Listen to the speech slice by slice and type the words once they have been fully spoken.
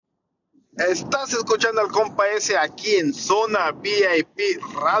Estás escuchando al compa ese aquí en Zona VIP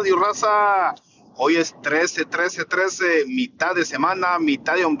Radio Raza. Hoy es 13, mitad de semana,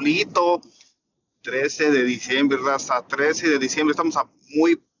 mitad de ombliguito. 13 de diciembre, raza. 13 de diciembre, estamos a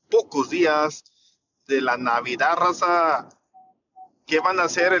muy pocos días de la Navidad, raza. ¿Qué van a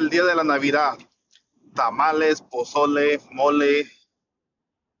hacer el día de la Navidad? Tamales, pozole, mole,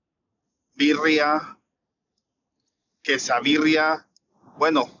 birria, quesabirria.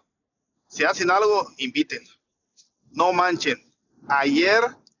 Bueno, si hacen algo, inviten. No manchen. Ayer,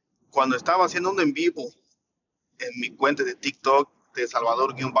 cuando estaba haciendo un en vivo en mi cuenta de TikTok de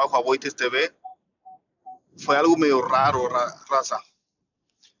Salvador-Aboites TV, fue algo medio raro, raza.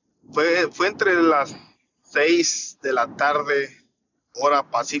 Fue entre las 6 de la tarde, hora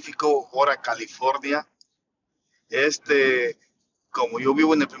Pacífico, hora California. Este, como yo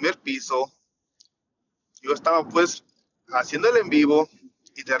vivo en el primer piso, yo estaba pues haciendo el en vivo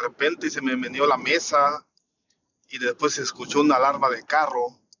y de repente se me meneó la mesa y después se escuchó una alarma de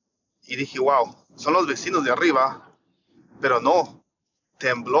carro y dije, wow, son los vecinos de arriba, pero no,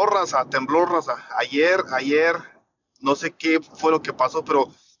 tembló raza. Ayer, no sé qué fue lo que pasó,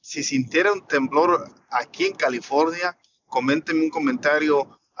 pero si sintiera un temblor aquí en California, coméntenme un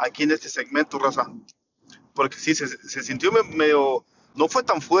comentario aquí en este segmento, raza, porque sí, se sintió medio, no fue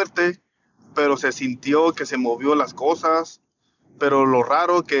tan fuerte, pero se sintió que se movió las cosas, pero lo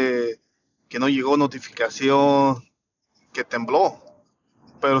raro que no llegó notificación que tembló,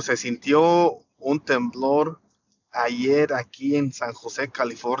 pero se sintió un temblor ayer aquí en San José,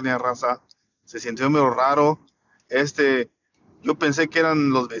 California, raza. Se sintió medio raro. Este, yo pensé que eran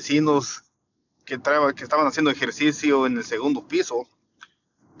los vecinos que estaban haciendo ejercicio en el segundo piso,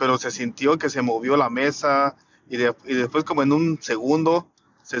 pero se sintió que se movió la mesa y después como en un segundo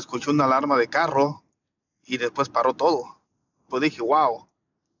se escuchó una alarma de carro y después paró todo. Pues dije, wow,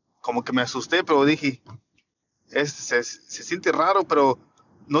 como que me asusté, pero dije, se siente raro, pero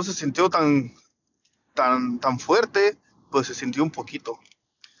no se sintió tan fuerte, pues se sintió un poquito.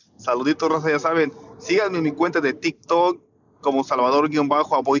 Saluditos, raza, ya saben. Síganme en mi cuenta de TikTok como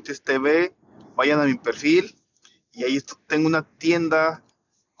Salvador-Aboites TV. Vayan a mi perfil y ahí tengo una tienda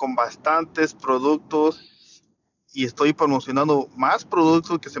con bastantes productos y estoy promocionando más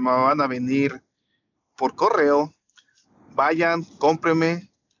productos que se me van a venir por correo. Vayan,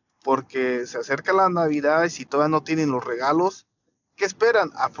 cómprenme porque se acerca la Navidad y si todavía no tienen los regalos, ¿qué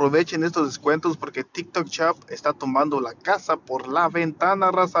esperan? Aprovechen estos descuentos porque TikTok Shop está tomando la casa por la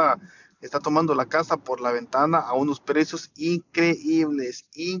ventana, raza. Está tomando la casa por la ventana a unos precios increíbles,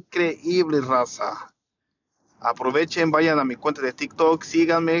 increíbles, raza. Aprovechen, vayan a mi cuenta de TikTok,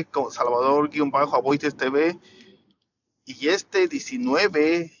 síganme con Salvador-Aboites TV. Y este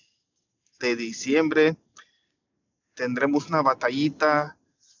 19 de diciembre tendremos una batallita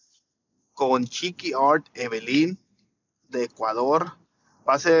con Chiqui Art Evelyn de Ecuador.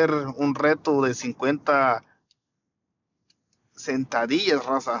 Va a ser un reto de 50 sentadillas,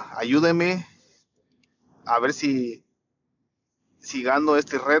 raza. Ayúdeme a ver si gano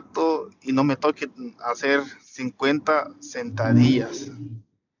este reto y no me toque hacer 50 sentadillas.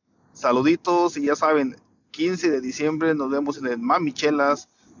 Saluditos y ya saben, 15 de diciembre nos vemos en el Mamichelas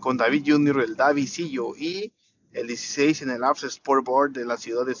con David Junior, el Davidcillo, y el 16 en el After Sport Board de la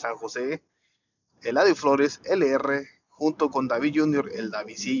ciudad de San José, el Adi Flores LR, junto con David Junior, el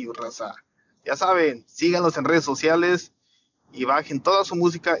Davidcillo, raza. Ya saben, síganos en redes sociales y bajen toda su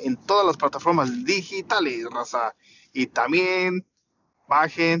música en todas las plataformas digitales, raza. Y también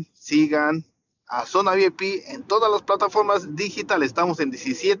bajen, sigan a Zona VIP en todas las plataformas digitales. Estamos en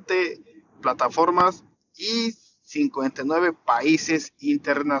 17 plataformas y 59 países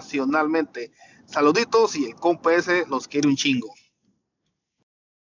internacionalmente. Saluditos y el compa ese los quiere un chingo.